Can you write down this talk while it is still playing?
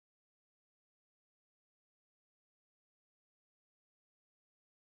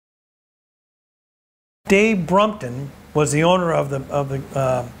Dave Brumpton was the owner of the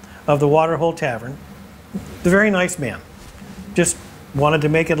Waterhole Tavern. A very nice man. Just wanted to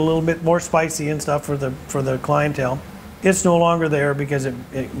make it a little bit more spicy and stuff for the clientele. It's no longer there because it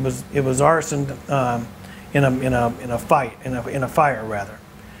was arson in a fire rather,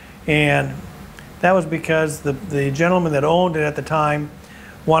 and that was because the gentleman that owned it at the time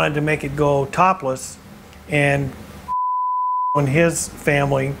wanted to make it go topless, and when his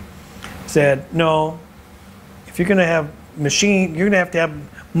family said, no, if you're going to have machine, you're going to have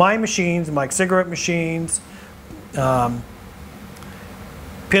my machines, my cigarette machines,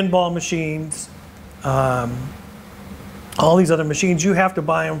 pinball machines, all these other machines, you have to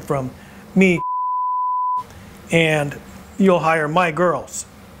buy them from me, and you'll hire my girls.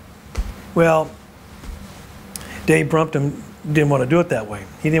 Well, Dave Brumpton didn't want to do it that way.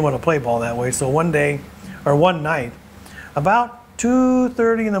 He didn't want to play ball that way. So one day, or one night, about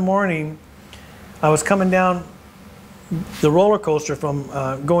 2:30 in the morning, I was coming down the roller coaster from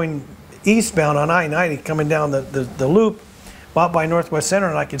going eastbound on I-90, coming down the loop out by Northwest Center,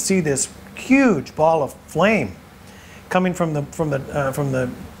 and I could see this huge ball of flame coming from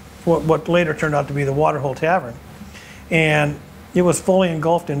what later turned out to be the Waterhole Tavern, and it was fully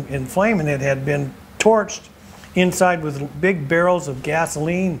engulfed in flame, and it had been torched inside with big barrels of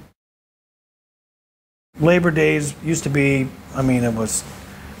gasoline. Labor Days used to be, I mean, that was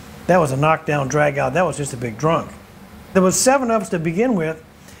a knockdown, drag out. That was just a big drunk. There was 7 of us to begin with,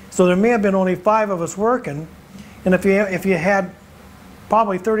 so there may have been only 5 of us working, and if you had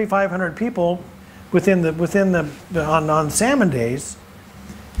probably 3,500 people on salmon days,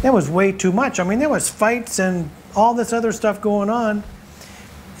 that was way too much. I mean, there was fights and all this other stuff going on,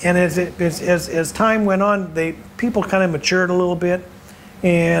 and as time went on, people kind of matured a little bit,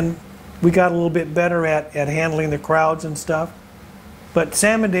 and we got a little bit better at handling the crowds and stuff. But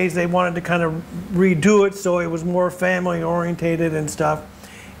salmon days, they wanted to kind of redo it so it was more family orientated and stuff,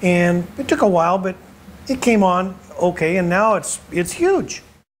 and it took a while, but it came on okay, and now it's huge.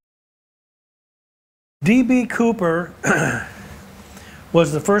 D.B. Cooper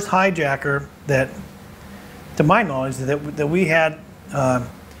was the first hijacker that, to my knowledge, that we had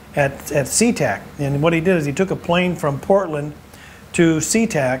at SeaTac. And what he did is he took a plane from Portland to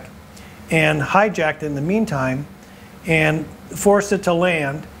SeaTac and hijacked it in the meantime and forced it to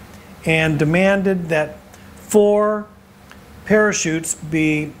land and demanded that 4 parachutes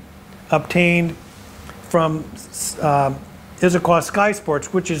be obtained from Issaquah Sky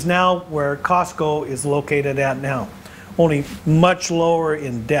Sports, which is now where Costco is located at now, only much lower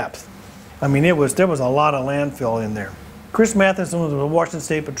in depth. I mean, there was a lot of landfill in there. Chris Matheson was a Washington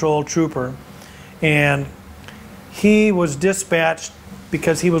State Patrol trooper, and he was dispatched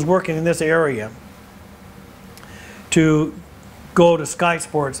because he was working in this area to go to Sky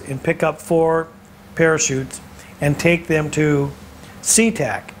Sports and pick up 4 parachutes and take them to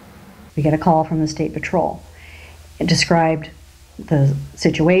SeaTac. We get a call from the State Patrol. It described the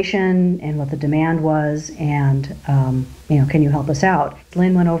situation and what the demand was, and can you help us out?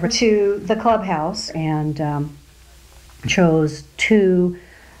 Lynn went over to the clubhouse and chose 2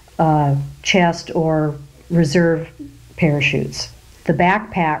 chest or reserve parachutes. The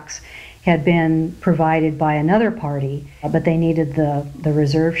backpacks had been provided by another party, but they needed the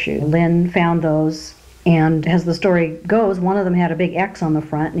reserve chute. Lynn found those, and as the story goes, one of them had a big X on the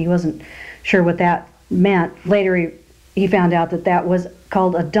front, and he wasn't sure what that meant. Later he found out that was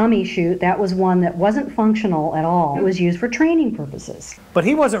called a dummy chute. That was one that wasn't functional at all. It was used for training purposes. But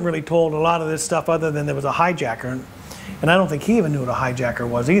he wasn't really told a lot of this stuff other than there was a hijacker, and I don't think he even knew what a hijacker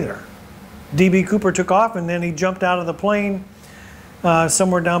was either. D.B. Cooper took off, and then he jumped out of the plane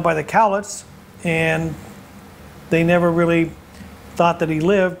somewhere down by the Cowlitz, and they never really thought that he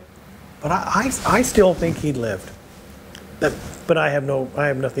lived, but I still think he lived. But I have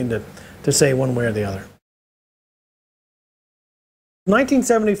nothing to say one way or the other.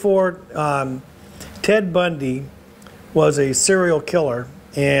 1974, Ted Bundy was a serial killer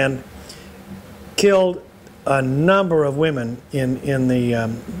and killed a number of women in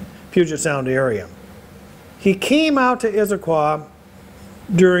the Puget Sound area. He came out to Issaquah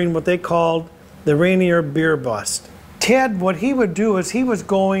during what they called the Rainier Beer Bust. Ted, what he would do is he was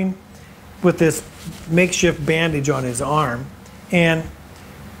going with this makeshift bandage on his arm and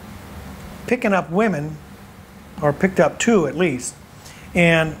picking up women, or picked up 2 at least,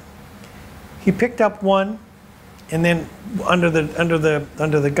 and he picked up one, and then under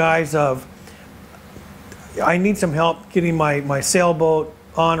the guise of, I need some help getting my sailboat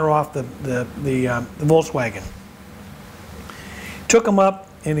on or off the Volkswagen. Took him up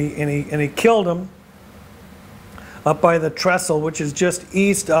and he killed him up by the trestle, which is just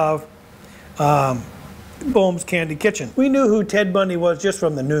east of Bohm's Candy Kitchen. We knew who Ted Bundy was just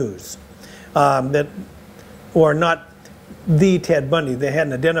from the news, or not the Ted Bundy. They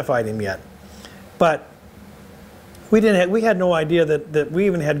hadn't identified him yet, but we had no idea that we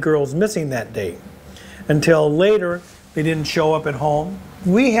even had girls missing that day until later. They didn't show up at home.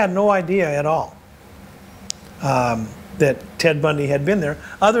 We had no idea at all that Ted Bundy had been there,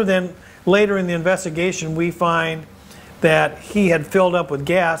 other than later in the investigation we find that he had filled up with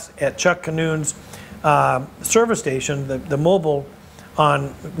gas at Chuck Canoon's service station, the mobile on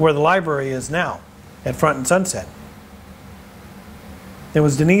where the library is now, at Front and Sunset. It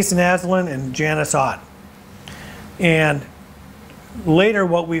was Denise Naslin and Janice Ott. And later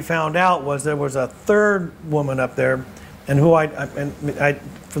what we found out was there was a third woman up there, and who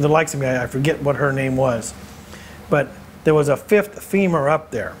for the likes of me, I forget what her name was, but there was a fifth femur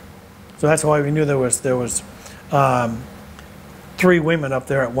up there. So that's why we knew there was 3 women up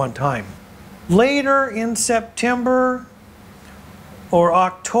there at one time. Later in September or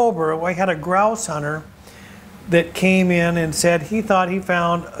October, I had a grouse hunter that came in and said he thought he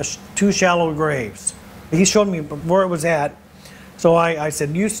found 2 shallow graves. He showed me where it was at. So I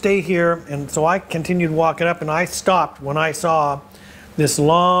said, you stay here. And so I continued walking up, and I stopped when I saw this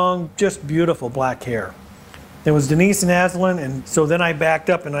long, just beautiful black hair. It was Denise Naslin, and so then I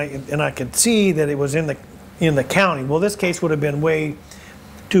backed up, and I could see that it was in the county. Well, this case would have been way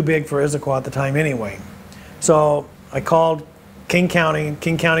too big for Issaquah at the time anyway. So I called King County, and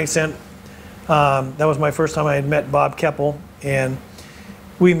King County sent, that was my first time I had met Bob Keppel, and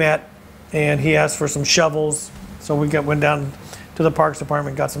we met, and he asked for some shovels. So we went down to the Parks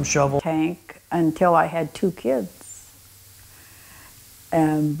Department, got some shovels. Tank until I had 2 kids.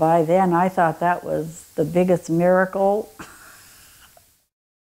 And by then I thought that was the biggest miracle.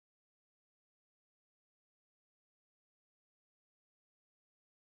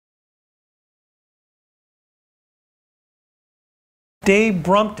 Dave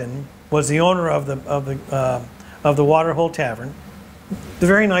Brumpton was the owner of the Waterhole Tavern. A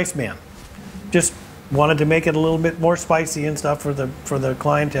very nice man. Just wanted to make it a little bit more spicy and stuff for the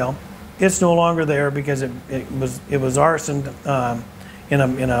clientele. It's no longer there because it was arson in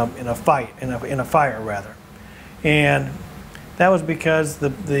a fire rather, and that was because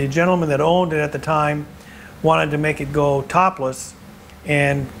the gentleman that owned it at the time wanted to make it go topless,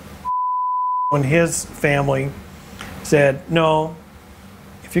 and when his family said, no,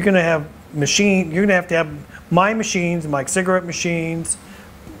 if you're going to have machine, you're going to have my machines, my cigarette machines,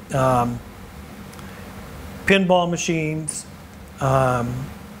 pinball machines,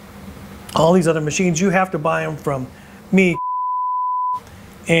 all these other machines, you have to buy them from me,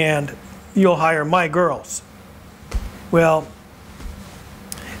 and you'll hire my girls. Well,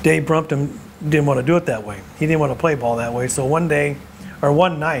 Dave Brumpton didn't want to do it that way. He didn't want to play ball that way. So one day, or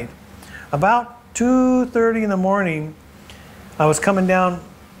one night, about 2:30 in the morning, I was coming down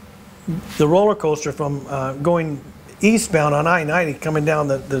the roller coaster from going eastbound on I-90, coming down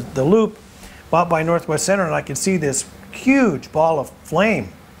the loop out by Northwest Center, and I could see this huge ball of flame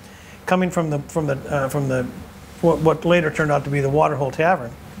coming from what later turned out to be the Waterhole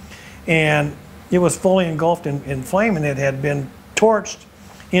Tavern, and it was fully engulfed in flame, and it had been torched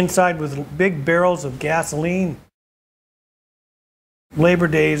inside with big barrels of gasoline. Labor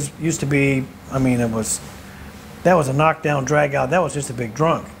Days used to be, I mean, that was a knockdown, drag out. That was just a big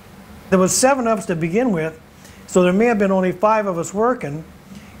drunk. There was 7 of us to begin with, so there may have been only 5 of us working,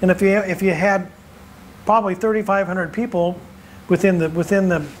 and if you had probably 3,500 people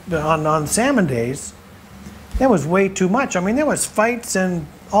on salmon days, that was way too much. I mean, there was fights and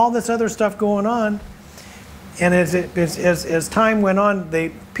all this other stuff going on, and as time went on,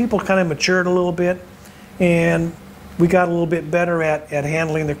 people kind of matured a little bit, and we got a little bit better at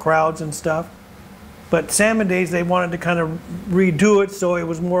handling the crowds and stuff. But salmon days, they wanted to kind of redo it so it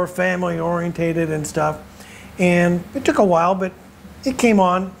was more family orientated and stuff, and it took a while, but it came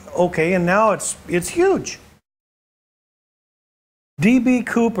on okay, and now it's huge. D.B.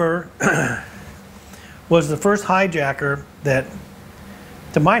 Cooper was the first hijacker that,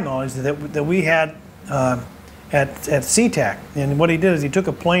 to my knowledge, that we had at SeaTac. And what he did is he took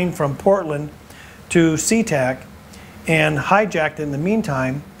a plane from Portland to SeaTac and hijacked it in the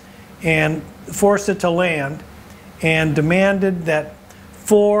meantime and forced it to land and demanded that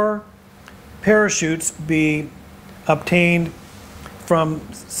 4 parachutes be obtained from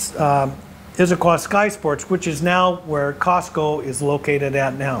Issaquah Sky Sports, which is now where Costco is located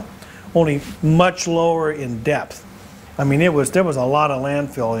at now, only much lower in depth. I mean, there was a lot of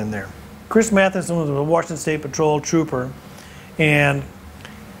landfill in there. Chris Matheson was a Washington State Patrol trooper, and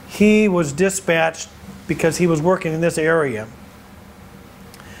he was dispatched because he was working in this area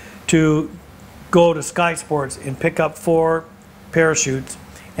to go to Sky Sports and pick up 4 parachutes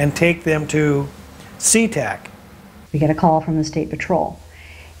and take them to SeaTac. We get a call from the State Patrol.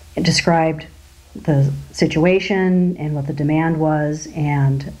 It described the situation and what the demand was,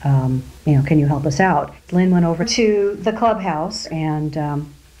 and can you help us out? Lynn went over to the clubhouse and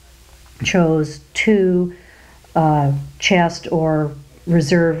chose 2 chest or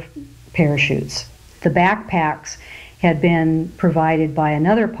reserve parachutes. The backpacks had been provided by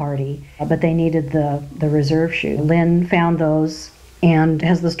another party, but they needed the reserve chute. Lynn found those, and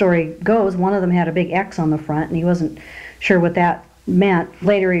as the story goes, one of them had a big X on the front, and he wasn't sure what that meant.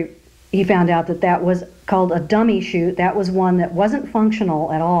 Later he found out that that was called a dummy chute. That was one that wasn't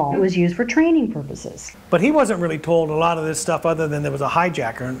functional at all. It was used for training purposes. But he wasn't really told a lot of this stuff other than there was a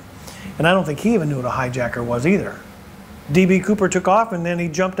hijacker, and I don't think he even knew what a hijacker was either. D.B. Cooper took off, and then he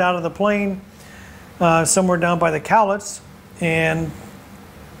jumped out of the plane somewhere down by the Cowlitz, and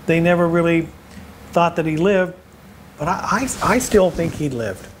they never really thought that he lived. But I still think he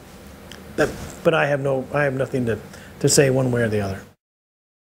lived. But I have nothing to say one way or the other.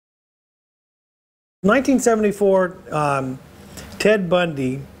 1974, Ted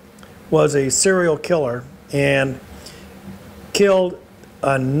Bundy was a serial killer and killed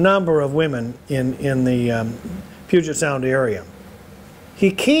a number of women in the Puget Sound area.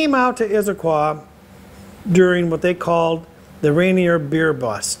 He came out to Issaquah during what they called the Rainier Beer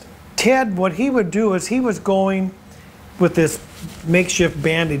Bust. Ted, what he would do is he was going with this makeshift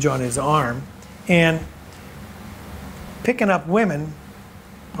bandage on his arm and picking up women,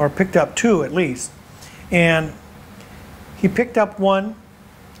 or picked up 2 at least, and he picked up one,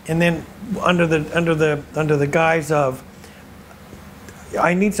 and then under the guise of,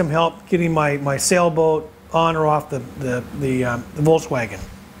 I need some help getting my sailboat on or off the Volkswagen.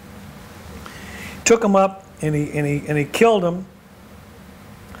 Took him up and he killed him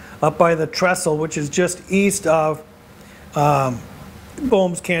up by the trestle, which is just east of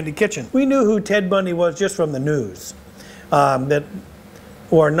Bohm's Candy Kitchen. We knew who Ted Bundy was just from the news,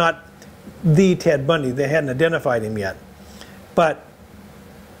 or not the Ted Bundy. They hadn't identified him yet, but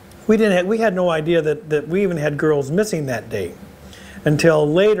we had no idea that we even had girls missing that day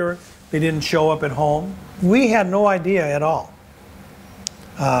until later. They didn't show up at home. We had no idea at all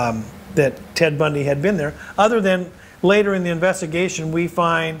that Ted Bundy had been there, other than later in the investigation we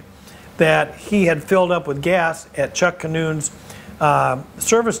find that he had filled up with gas at Chuck Canoon's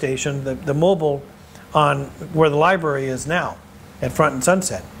service station, the mobile on where the library is now, at Front and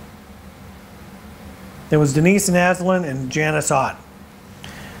Sunset. There was Denise Naslin and Janice Ott.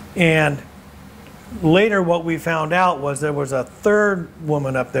 And later what we found out was there was a 3rd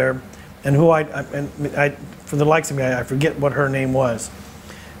woman up there, and who for the likes of me, I forget what her name was.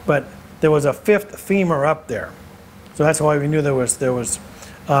 But there was a 5th femur up there. So that's why we knew there was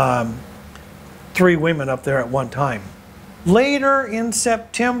 3 women up there at one time. Later in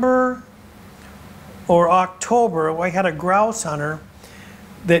September or October, I had a grouse hunter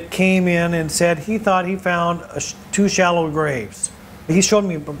that came in and said he thought he found 2 shallow graves. He showed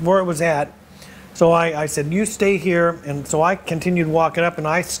me where it was at. So I said, you stay here. And so I continued walking up, and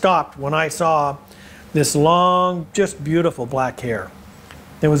I stopped when I saw this long, just beautiful black hair.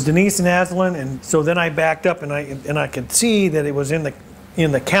 There was Denise Naslin, and so then I backed up, and I could see that it was in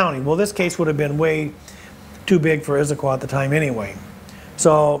the county. Well, this case would have been way too big for Issaquah at the time anyway.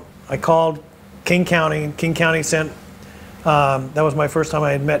 So I called King County, and King County sent, that was my first time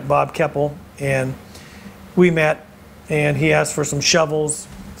I had met Bob Keppel, and we met, and he asked for some shovels.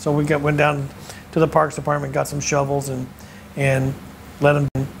 So we went down to the Parks Department, got some shovels, and let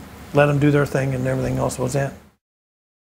them do their thing, and everything else was that.